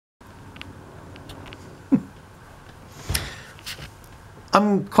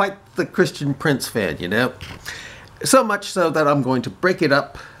I'm quite the Christian Prince fan, you know? So much so that I'm going to break it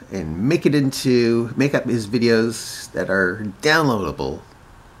up and make up his videos that are downloadable.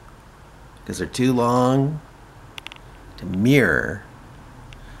 Because they're too long to mirror.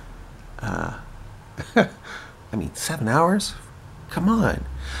 I mean, 7 hours? Come on.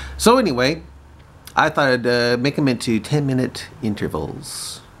 So anyway, I thought I'd make them into 10-minute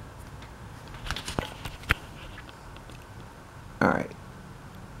intervals. All right.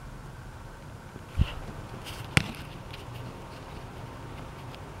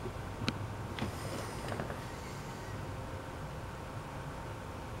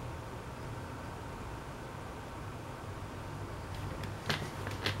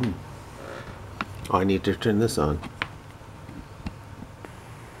 Oh, I need to turn this on.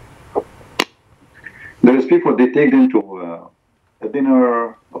 There's people, they take them to a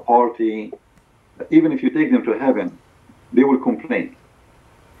dinner, a party. Even if you take them to heaven, they will complain.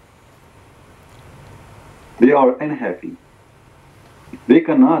 They are unhappy. They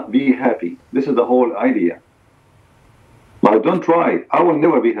cannot be happy. This is the whole idea. But don't try. I will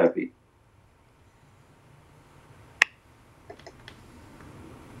never be happy.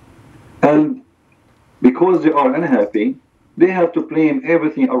 And because they are unhappy, they have to blame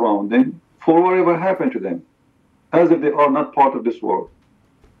everything around them for whatever happened to them, as if they are not part of this world.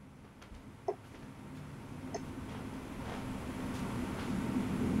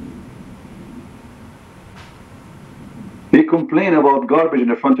 He complains about garbage in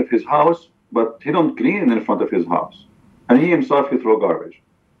the front of his house, but he don't clean it in front of his house. And he himself, he throw garbage.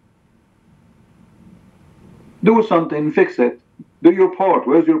 Do something, fix it. Do your part.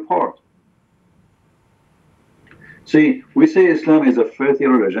 Where's your part? See, we say Islam is a filthy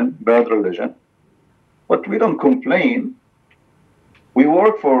religion, bad religion, but we don't complain. We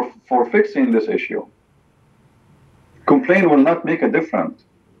work for fixing this issue. Complaint will not make a difference.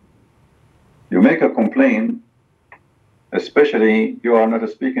 You make a complaint, especially you are not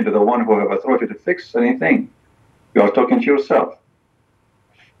speaking to the one who have authority to fix anything. You are talking to yourself.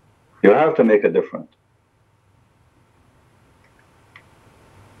 You have to make a difference.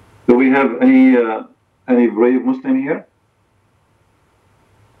 Do we have any brave Muslim here?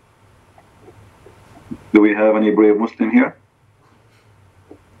 Do we have any brave Muslim here?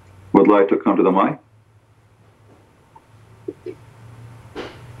 Would like to come to the mic?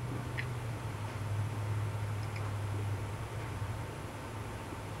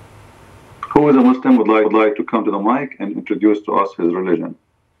 Who is a Muslim would like to come to the mic and introduce to us his religion?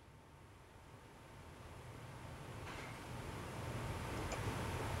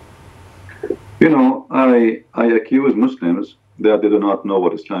 You know, I accuse Muslims that they do not know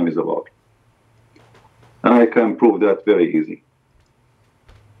what Islam is about. And I can prove that very easy.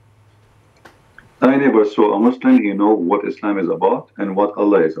 I never saw a Muslim who know what Islam is about and what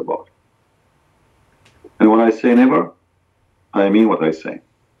Allah is about. And when I say never, I mean what I say.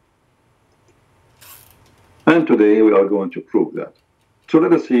 And today we are going to prove that. So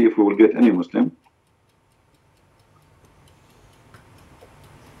let us see if we will get any Muslim.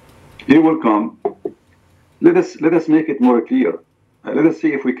 He will come. Let us make it more clear. Let us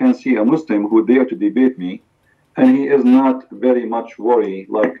see if we can see a Muslim who dare to debate me, and he is not very much worried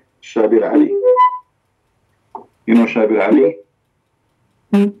like Shabir Ali. You know Shabir Ali?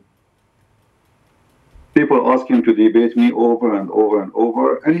 People ask him to debate me over and over and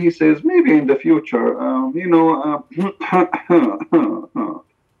over, and he says, maybe in the future, you know,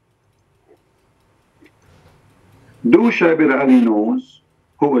 do Shabir Ali knows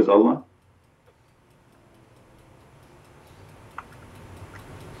who is Allah?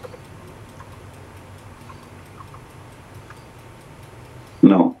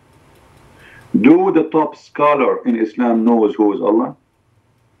 No. Do the top scholar in Islam knows who is Allah?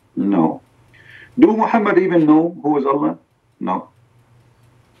 No. Do Muhammad even know who is Allah? No.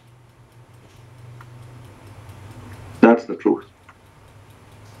 That's the truth.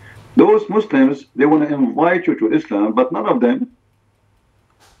 Those Muslims, they want to invite you to Islam, but none of them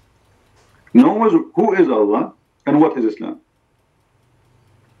knows who is Allah and what is Islam.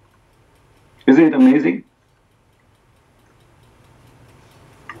 Isn't it amazing?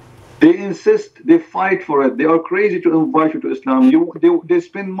 They insist, they fight for it. They are crazy to invite you to Islam. They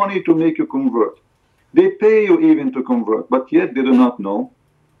spend money to make you convert. They pay you even to convert, but yet they do not know.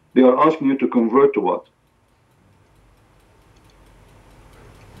 They are asking you to convert to what?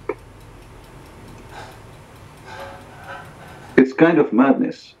 It's kind of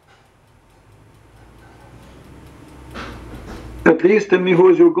madness. At least tell me who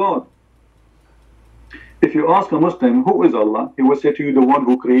is your God. If you ask a Muslim, who is Allah? He will say to you, the one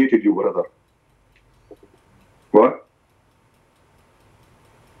who created you, brother. What?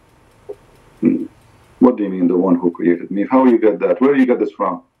 What do you mean, the one who created me? How you get that? Where you get this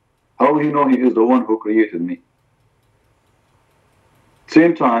from? How will you know he is the one who created me?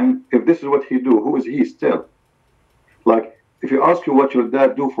 Same time, if this is what he do, who is he still? Like, if you ask you what your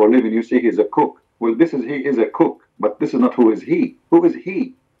dad do for a living, you say he's a cook. Well, he is a cook, but this is not who is he. Who is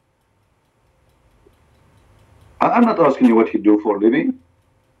he? I'm not asking you what he do for a living.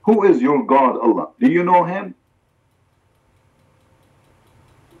 Who is your God, Allah? Do you know him?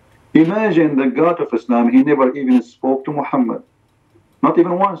 Imagine the God of Islam, he never even spoke to Muhammad. Not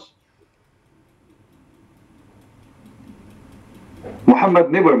even once.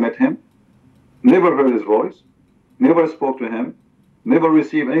 Muhammad never met him, never heard his voice, never spoke to him, never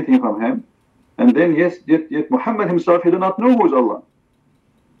received anything from him. And then, yes, yet Muhammad himself, he did not know who is Allah.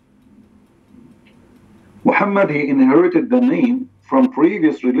 Muhammad, he inherited the name from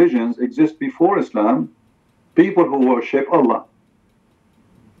previous religions exist before Islam, people who worship Allah.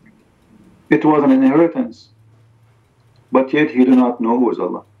 It was an inheritance, but yet he did not know who is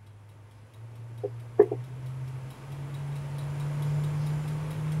Allah.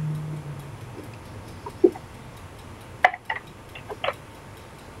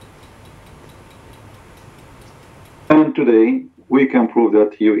 And today, we can prove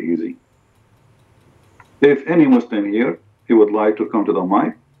that here easy. If any Muslim here, he would like to come to the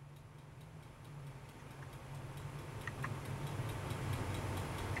mic,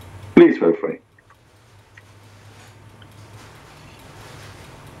 please feel free.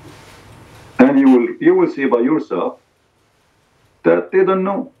 And you will see by yourself that they don't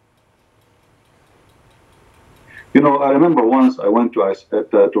know. You know, I remember once I went to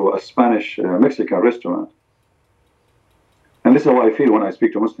a Spanish Mexican restaurant. And this is how I feel when I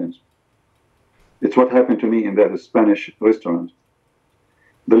speak to Muslims. It's what happened to me in that Spanish restaurant.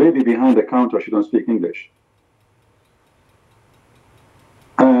 The lady behind the counter, she don't speak English.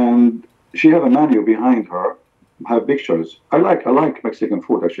 And she have a menu behind her, have pictures. I like Mexican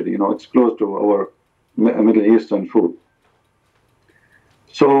food, actually. You know, it's close to our Middle Eastern food.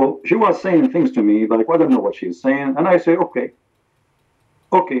 So she was saying things to me, like, I don't know what she's saying. And I say, okay.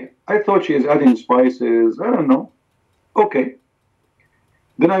 I thought she is adding spices. I don't know. Okay.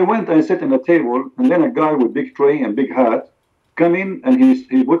 Then I went and sat in a table, and then a guy with big tray and big hat come in, and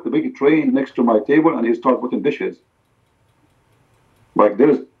he put the big tray next to my table, and he started putting dishes. Like,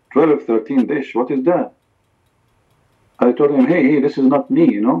 there's 12, 13 dish. What is that? I told him, hey, this is not me,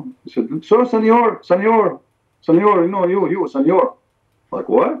 you know. He said, so, senor, you know, you, senor. Like,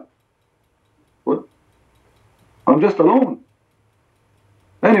 what? What? I'm just alone.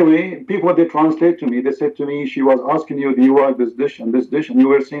 Anyway, people, they translate to me. They said to me, she was asking you, do you like this dish? And you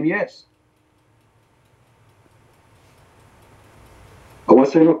were saying yes. I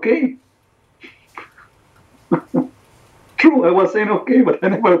was saying, okay. True, I was saying, okay, but I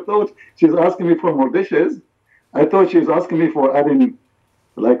never thought she's asking me for more dishes. I thought she was asking me for adding,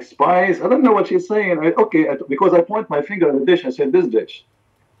 like, spice. I don't know what she's saying. Because I point my finger at the dish, I said, this dish.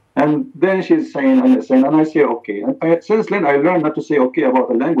 And then she's saying, and I say, okay. And since then, I learned not to say okay about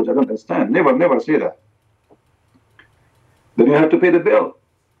a language I don't understand. Never say that. Then you have to pay the bill.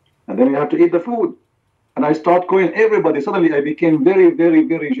 And then you have to eat the food. And I start calling everybody. Suddenly, I became very, very,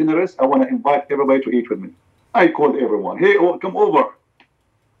 very generous. I want to invite everybody to eat with me. I called everyone. Hey, come over.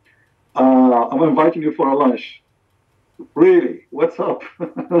 I'm inviting you for a lunch. Really? What's up?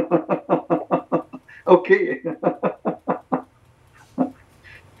 Okay.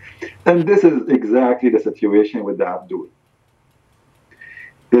 And this is exactly the situation with the Abdul.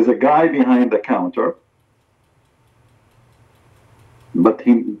 There's a guy behind the counter, but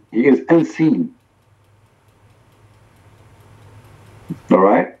he is unseen. All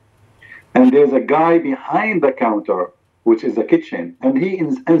right? And there's a guy behind the counter, which is the kitchen, and he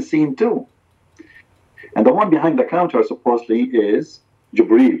is unseen too. And the one behind the counter supposedly is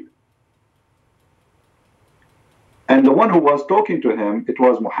Jibreel. And the one who was talking to him, it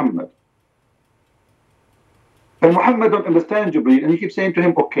was Muhammad. And Muhammad don't understand Jibreel, and he keeps saying to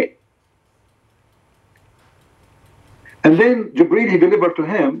him, okay. And then Jibreel, he delivered to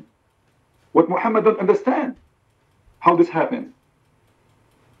him what Muhammad don't understand. How this happened.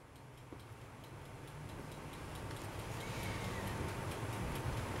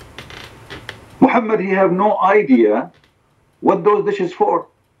 Muhammad, he have no idea what those dishes for.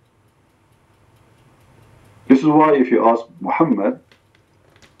 This is why if you ask Muhammad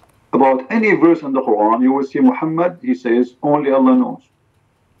about any verse in the Quran, you will see Muhammad, he says, only Allah knows.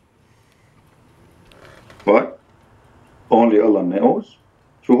 What? Only Allah knows?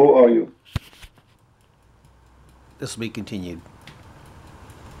 So who are you? This will be continued.